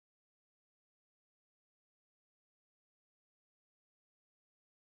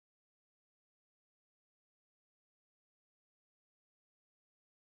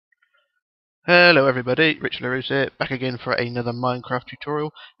Hello everybody, Richlarrousse here, back again for another Minecraft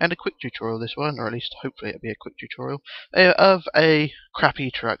tutorial, and a quick tutorial this one, or at least hopefully it'll be a quick tutorial, of a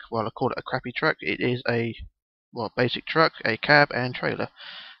crappy truck. Well, I call it a crappy truck. It is a, basic truck, a cab and trailer,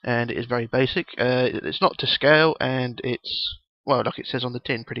 and it is very basic. It's not to scale, and it's, well, like it says on the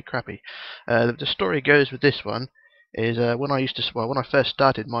tin, pretty crappy. The story goes with this one, is when I first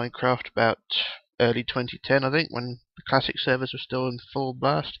started Minecraft about early 2010, I think, when the classic servers were still in full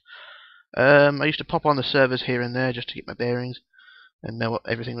blast. I used to pop on the servers here and there just to get my bearings and know what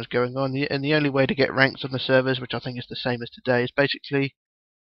everything was going on. And the only way to get ranks on the servers, which I think is the same as today, is basically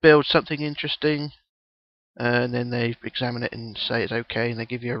build something interesting, and then they examine it and say it's okay, and they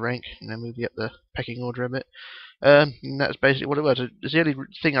give you a rank, and then move you up the pecking order a bit. And that's basically what it was. It's the only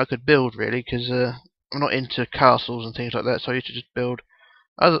thing I could build, really, because I'm not into castles and things like that, so I used to just build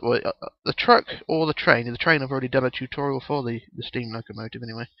the truck or the train. The train I've already done a tutorial for, the steam locomotive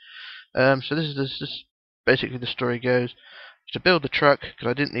anyway. So this is basically the story goes. To build the truck, because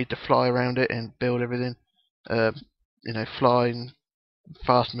I didn't need to fly around it and build everything, fly and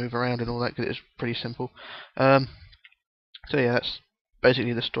fast move around and all that, because it's pretty simple. So yeah, that's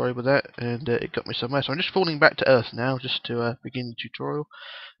basically the story with that, and it got me somewhere. So I'm just falling back to Earth now, just to begin the tutorial.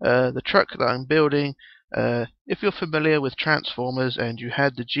 The truck that I'm building, if you're familiar with Transformers and you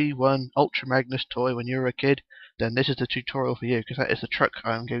had the G1 Ultra Magnus toy when you were a kid, then this is the tutorial for you, because that is the truck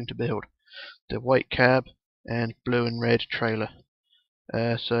I'm going to build. The white cab and blue and red trailer.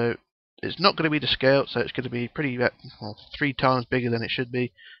 So it's not going to be to scale, so it's going to be pretty, 3 times bigger than it should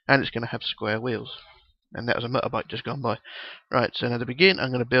be, and it's going to have square wheels. And that was a motorbike just gone by. Right, so now to begin,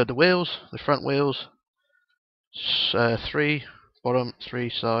 I'm going to build the wheels, the front wheels, 3 bottom, 3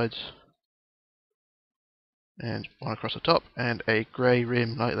 sides, and 1 across the top, and a grey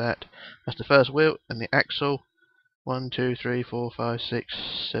rim like that. That's the first wheel, and the axle, 1, 2, 3, 4, 5, 6,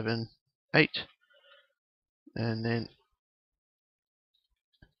 7, 8, and then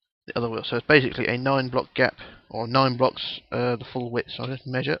the other wheel. So it's basically a 9-block gap, or 9 blocks, the full width. So I'll just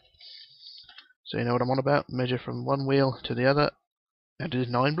measure, so you know what I'm on about. Measure from one wheel to the other, and it is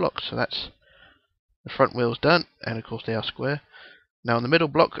 9 blocks. So that's the front wheels done, and of course they are square. Now on the middle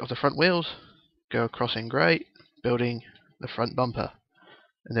block of the front wheels, go across in grey, building the front bumper.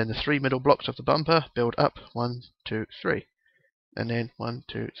 And then the 3 middle blocks of the bumper build up 1, 2, 3. And then 1,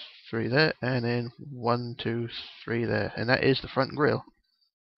 2, 3 there, and then 1, 2, 3 there. And that is the front grille.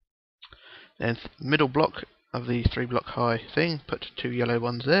 Then middle block of the 3-block high thing, put 2 yellow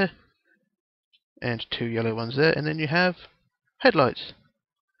ones there, and 2 yellow ones there, and then you have headlights.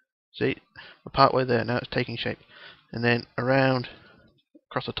 See, we're part way there, now it's taking shape. And then around,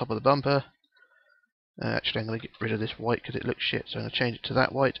 across the top of the bumper, actually I'm going to get rid of this white because it looks shit, so I'm going to change it to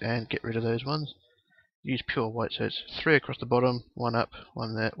that white and get rid of those ones. Use pure white, so it's 3 across the bottom, 1 up,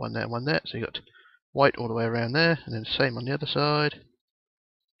 1 there, 1 there, 1 there. So you got white all the way around there, and then same on the other side.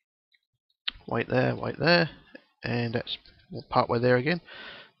 White there, and that's part way there again.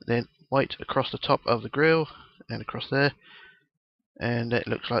 Then white across the top of the grill and across there, and it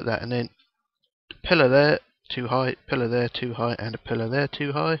looks like that. And then pillar there too high, pillar there too high, and a pillar there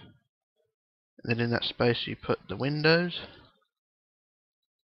too high. And then in that space you put the windows.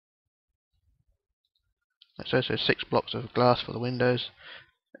 So 6 blocks of glass for the windows,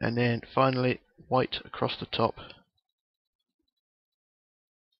 and then finally white across the top.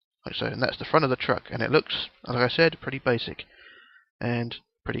 Like so, and that's the front of the truck, and it looks, like I said, pretty basic and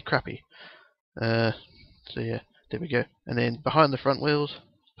pretty crappy. So yeah, there we go. And then behind the front wheels,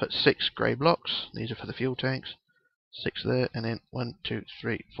 put 6 grey blocks. These are for the fuel tanks. 6 there, and then 1, 2,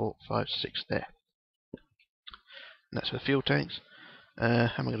 3, 4, 5, 6 there. And that's for the fuel tanks.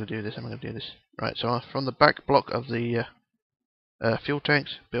 How am I going to do this? Right, so from the back block of the fuel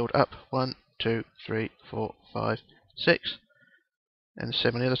tanks, build up 1, 2, 3, 4, 5, 6. And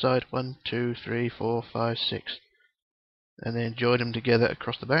 7 on the other side, 1, 2, 3, 4, 5, 6. And then join them together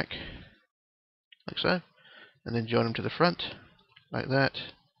across the back, like so. And then join them to the front, like that.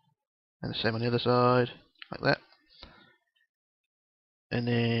 And the same on the other side, like that. And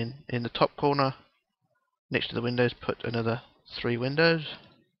then in the top corner, next to the windows, put another 3 windows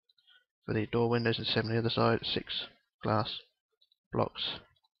for the door windows, and 7 on the other side, 6 glass blocks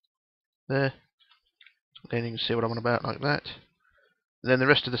there. Then you can see what I'm on about, like that. And then the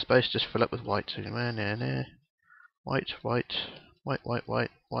rest of the space just fill up with white. So white, white, white, white,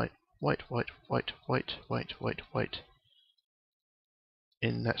 white, white, white, white, white, white, white, white, white.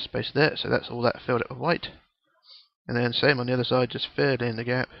 In that space there, so that's all that filled up with white. And then same on the other side, just fill in the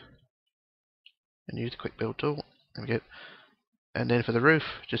gap and use the quick build tool. There we go. And then for the roof,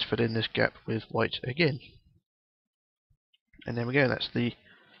 just fill in this gap with white again. And there we go, that's the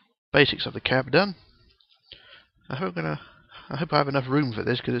basics of the cab done. I hope I have enough room for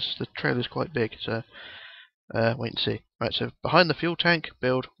this because the trailer's quite big. So wait and see. Right, so behind the fuel tank,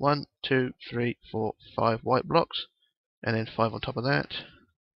 build 1, 2, 3, 4, 5 white blocks, and then 5 on top of that.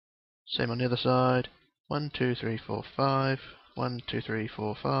 Same on the other side. 1, 2, 3, 4, 5. 1, 2, 3,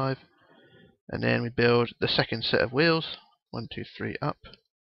 4, 5. And then we build the second set of wheels. 1, 2, 3 up.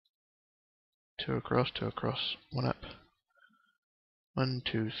 2 across, 1 up. 1,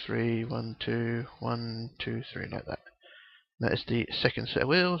 2, 3, 1, 2, 1, 2, 3, like that. That is the second set of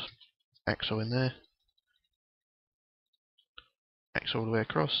wheels. Axle in there. Axle all the way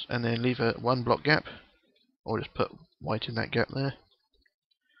across, and then leave a 1 block gap, or just put white in that gap there.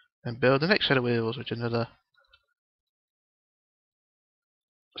 And build the next set of wheels, which is another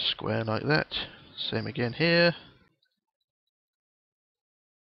square like that. Same again here.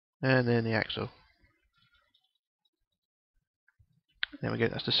 And then the axle. There we go,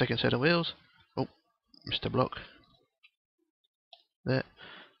 that's the second set of wheels. Oh, missed a block. There.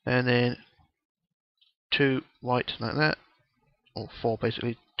 And then 2 white like that. Or 4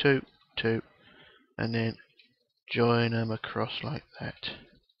 basically. 2, 2. And then join them across like that.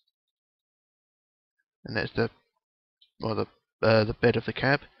 And that's the bed of the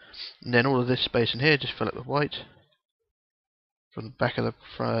cab. And then all of this space in here just fill up with white. From the back of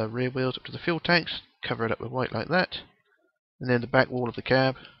the rear wheels up to the fuel tanks, cover it up with white like that. And then the back wall of the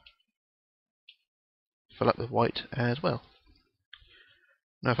cab, fill up with white as well.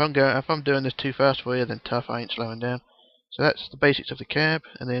 Now if I'm doing this too fast for you, then tough, I ain't slowing down. So that's the basics of the cab,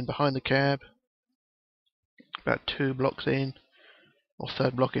 and then behind the cab, about 2 blocks in, or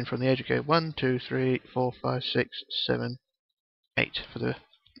 3rd block in from the edge, okay, 1, 2, 3, 4, 5, 6, 7, 8 for the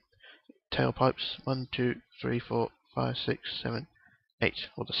tailpipes. 1, 2, 3, 4, 5, 6, 7, 8,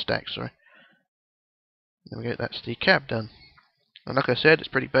 or the stack, sorry. There we go, that's the cab done. And like I said, it's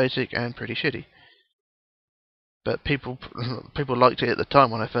pretty basic and pretty shitty. But people liked it at the time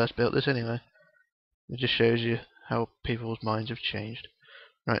when I first built this anyway. It just shows you how people's minds have changed.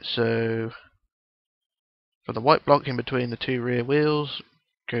 Right, so for the white block in between the 2 rear wheels,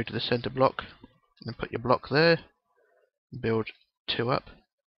 go to the center block and put your block there. Build 2 up.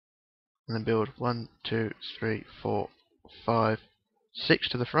 And then build 1, 2, 3, 4, 5, 6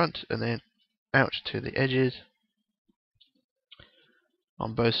 to the front, and then out to the edges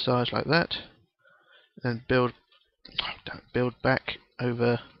on both sides like that. And build back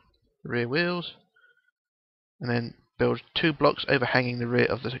over the rear wheels, and then build 2 blocks overhanging the rear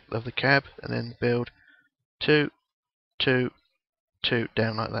of the cab, and then build 2, 2, 2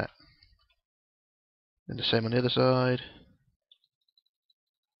 down like that. And the same on the other side.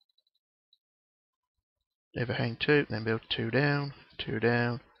 Overhang 2, then build 2 down, 2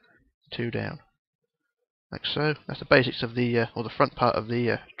 down, 2 down. Like so. That's the basics of the or the front part of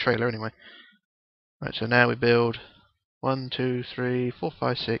the trailer anyway. Right, so now we build 1, 2, 3, 4,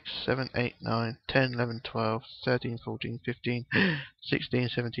 5, 6, 7, 8, 9, 10, 11, 12, 13, 14, 15, 16,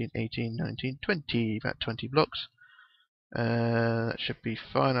 17, 18, 19, 20. About 20 blocks. That should be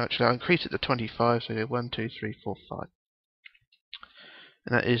fine. Actually, I'll increase it to 25, so go 1, 2, 3, 4, 5.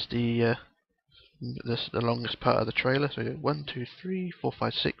 And that is the longest part of the trailer. So 1, 2, 3, 4,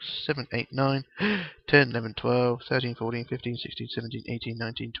 5, 6, 7, 8, 9, 10, 11, 12, 13, 14, 15, 16, 17, 18,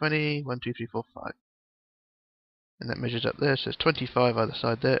 19, 20. 1, 2, 3, 4, 5. And that measures up there, so it's 25 either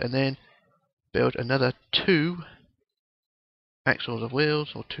side there, and then build another 2 axles of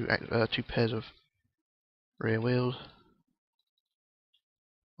wheels, or 2 pairs of rear wheels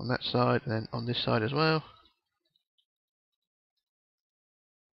on that side, and then on this side as well.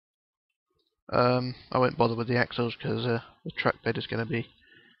 I won't bother with the axles because the truck bed is going to be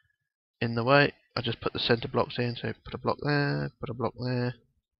in the way. I just put the center blocks in, so put a block there, put a block there,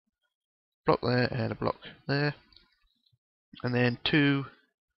 block there, and a block there. And then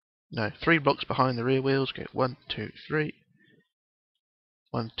 3 blocks behind the rear wheels. Go 1, 2, 3,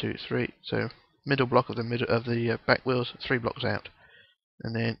 1, 2, 3. So middle block of the back wheels, 3 blocks out,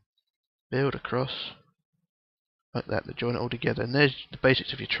 and then build across like that to join it all together. And there's the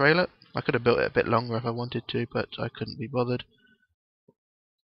basics of your trailer. I could have built it a bit longer if I wanted to, but I couldn't be bothered.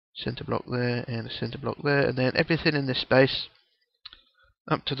 Center block there and a center block there, and then everything in this space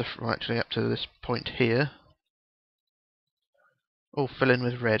up to up to this point here, all fill in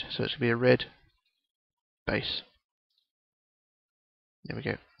with red. So it's going to be a red base. There we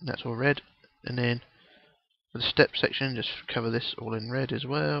go. And that's all red. And then for the step section, just cover this all in red as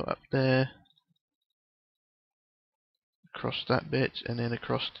well. Up there, across that bit, and then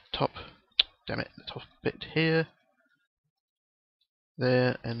across the top. Damn it, the top bit here,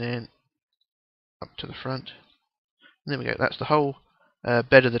 there, and then up to the front. And there we go. That's the whole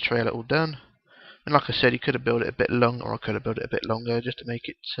bed of the trailer all done. And like I said, you could have built it a bit long, or I could have built it a bit longer just to make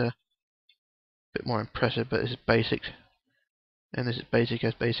it a bit more impressive, but this is basic, and this is basic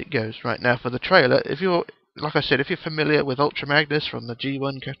as basic goes. Right, now for the trailer, if you're, like I said, if you're familiar with Ultra Magnus from the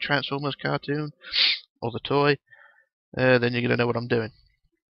G1 Transformers cartoon, or the toy, then you're going to know what I'm doing.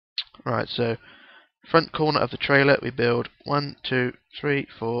 Right, so front corner of the trailer, we build 1, 2, 3,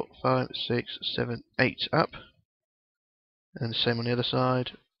 4, 5, 6, 7, 8 up. And the same on the other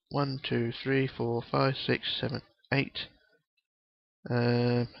side. 1, 2, 3, 4, 5, 6, 7, 8.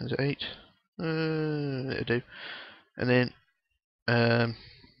 Is it 8? It'll do. And then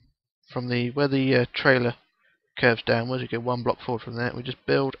from the where the trailer curves downwards, you go one block forward from there. We just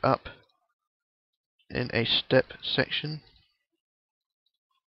build up in a step section.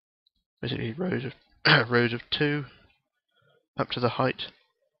 Basically rows of rows of 2 up to the height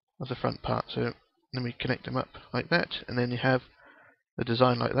of the front part. So then we connect them up like that, and then you have the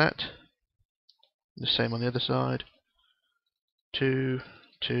design like that. The same on the other side. 2,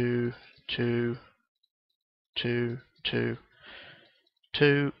 2, 2, 2, 2,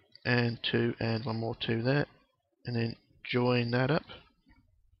 2, and 2, and one more 2 there, and then join that up,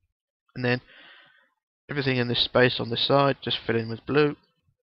 and then everything in this space on this side just fill in with blue.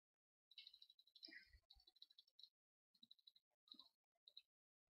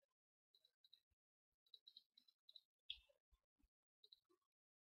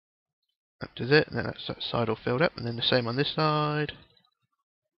 Up to there, and then that's that side all filled up, and then the same on this side.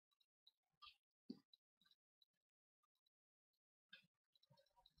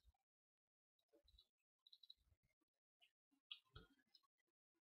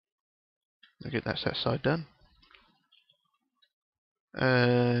 Okay, that's that side done.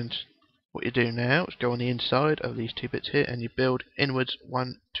 And what you do now is go on the inside of these 2 bits here, and you build inwards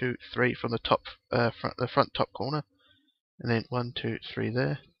 1, 2, 3 from the top, the front top corner, and then 1, 2, 3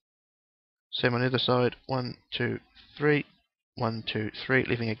 there. Same on the other side. 1, 2, 3, 1, 2, 3,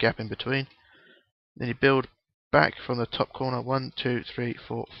 leaving a gap in between. Then you build back from the top corner. 1, 2, 3,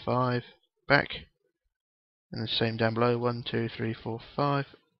 4, 5 back, and the same down below. 1, 2, 3, 4, 5.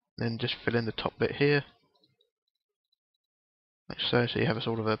 Then just fill in the top bit here, like so. So you have a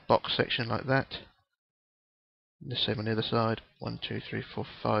sort of a box section like that. And the same on the other side. 1, 2, 3, 4,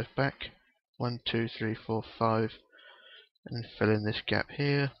 5 back. 1, 2, 3, 4, 5, and fill in this gap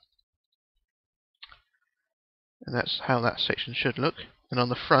here. And that's how that section should look. And on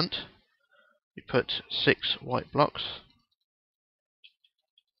the front, you put 6 white blocks.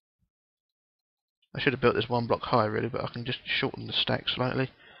 I should have built this 1 block high really, but I can just shorten the stack slightly.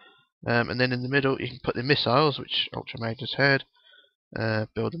 And then in the middle you can put the missiles, which Ultra Magnus had.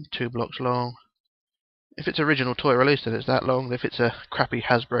 Build them 2 blocks long. If it's original toy release, then it's that long. If it's a crappy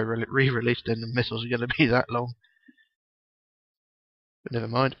Hasbro re-release, then the missiles are going to be that long. But never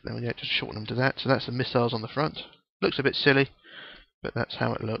mind, then we just shorten them to that. So that's the missiles on the front. Looks a bit silly, but that's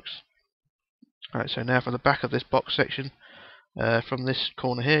how it looks. Alright, so now for the back of this box section, from this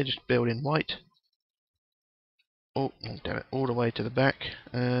corner here, just build in white. Oh, damn it, all the way to the back.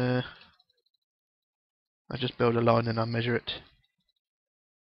 I just build a line and I measure it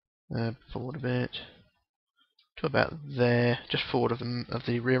forward a bit to about there, just forward of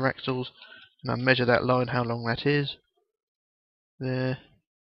the rear axles, and I measure that line, how long that is. There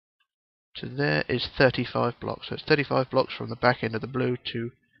to there is 35 blocks. So it's 35 blocks from the back end of the blue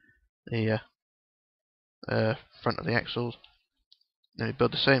to the front of the axles. Then we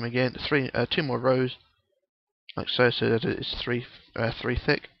build the same again, 2 more rows, like so, so that it's 3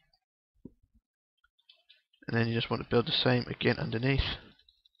 thick. And then you just want to build the same again underneath.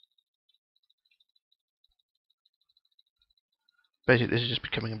 Basically, this is just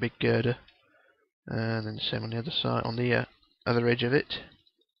becoming a big girder. And then the same on the other side, on the other edge of it.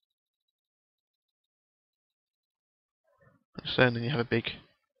 So then you have a big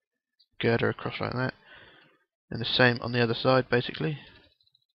girder across like that. And the same on the other side, basically.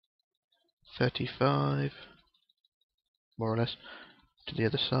 35, more or less, to the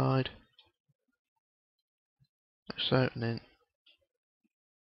other side. Like so, and then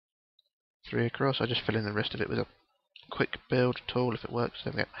 3 across. I just fill in the rest of it with a quick build tool if it works.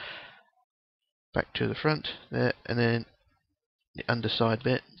 There we go. Back to the front there, and then the underside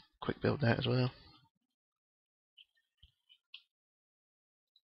bit, quick build that as well.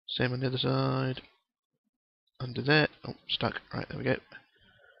 Same on the other side. Under there. Oh, stuck. Right, there we go.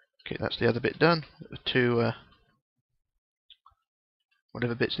 Okay, that's the other bit done. The 2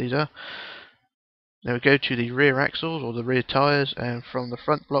 whatever bits these are. Now we go to the rear axles or the rear tyres, and from the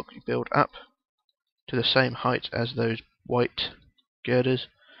front block you build up to the same height as those white girders,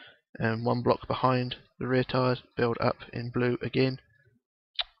 and 1 block behind the rear tyres build up in blue again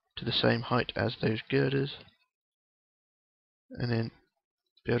to the same height as those girders, and then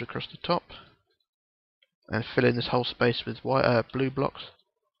build across the top, and fill in this whole space with blue blocks,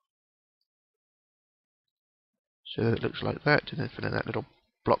 so that it looks like that, and then fill in that little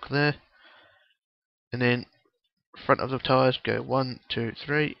block there, and then front of the tyres go 1, 2,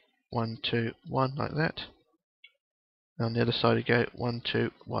 3, 1, 2, 1 like that. And on the other side you go 1,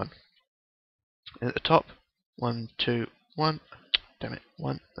 2, 1. And at the top 1, 2, 1. Damn it,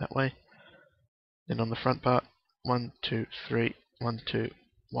 1 that way. Then on the front part 1, 2, 3, 1, 2,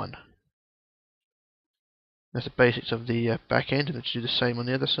 1. That's the basics of the back end, and let's do the same on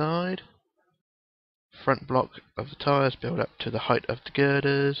the other side. Front block of the tyres build up to the height of the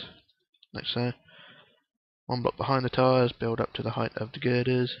girders, like so. One block behind the tyres, build up to the height of the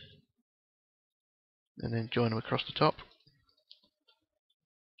girders, and then join them across the top.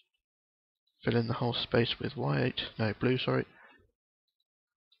 Fill in the whole space with blue, sorry.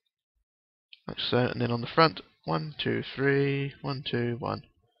 Like so, and then on the front, 1, 2, 3, 1, 2, 1.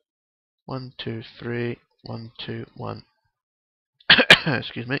 1, 2, 3, 1, 2, 1.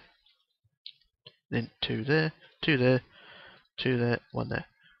 Excuse me. Then 2 there, 2 there, 2 there, 1 there.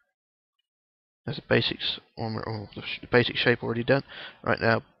 That's the basics, or the basic shape already done. Right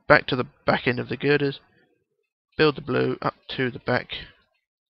now, back to the back end of the girders. Build the blue up to the back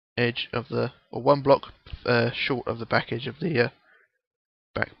edge of the, or one block short of the back edge of the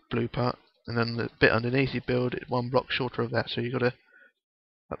back blue part, and then the bit underneath you build it one block shorter of that. So you've got a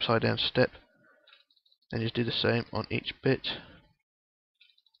upside down step, and just do the same on each bit.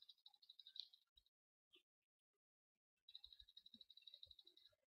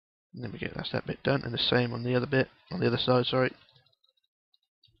 And then that's that bit done, and the same on the other bit, on the other side, sorry.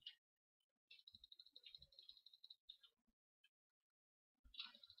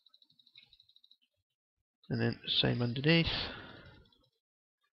 And then same underneath.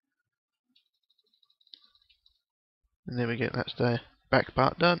 And there we go, that's the back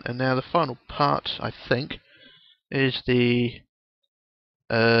part done. And now the final part, I think, is the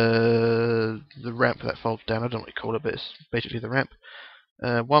ramp that folds down. I don't know what you call it, but it's basically the ramp.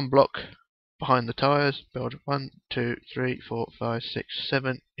 One block behind the tyres, build 1, 2, 3, 4, 5, 6,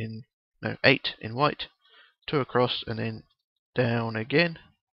 7 in, no, 8 in white, 2 across, and then down again.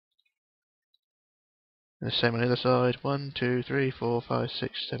 And the same on the other side, 1, 2, 3, 4, 5,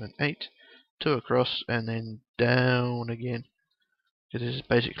 6, 7, 8, 2 across, and then down again. So this is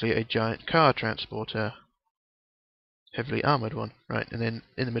basically a giant car transporter, heavily armoured one, right? And then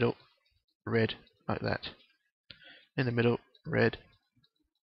in the middle, red, like that. In the middle, red,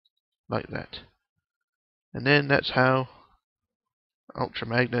 like that. And then that's how Ultra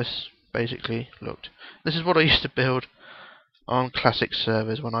Magnus basically looked. This is what I used to build on classic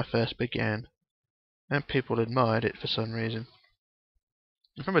servers when I first began, and people admired it for some reason.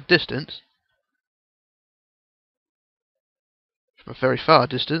 And from a distance, from a very far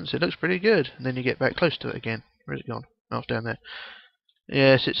distance, it looks pretty good. And then you get back close to it again. Where's it gone? Oh, it's down there.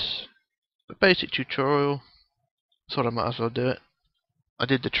 Yes, it's a basic tutorial. Thought I might as well do it. I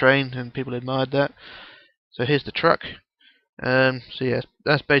did the train, and people admired that. So here's the truck. So yeah,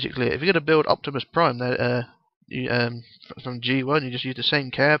 that's basically it. If you're going to build Optimus Prime, from G1, you just use the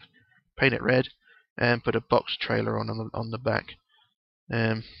same cab, paint it red, and put a box trailer on the back.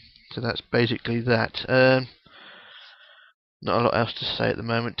 So that's basically that. Not a lot else to say at the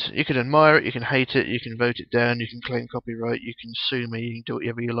moment. You can admire it, you can hate it, you can vote it down, you can claim copyright, you can sue me, you can do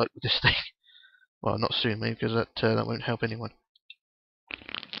whatever you like with this thing. Well, not sue me, because that won't help anyone.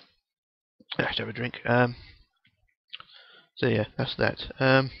 I have to have a drink. So yeah, that's that.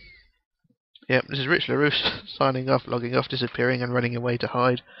 Yeah, this is Richlarrousse signing off, logging off, disappearing, and running away to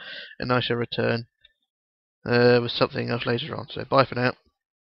hide, and I shall return with something else later on. So bye for now.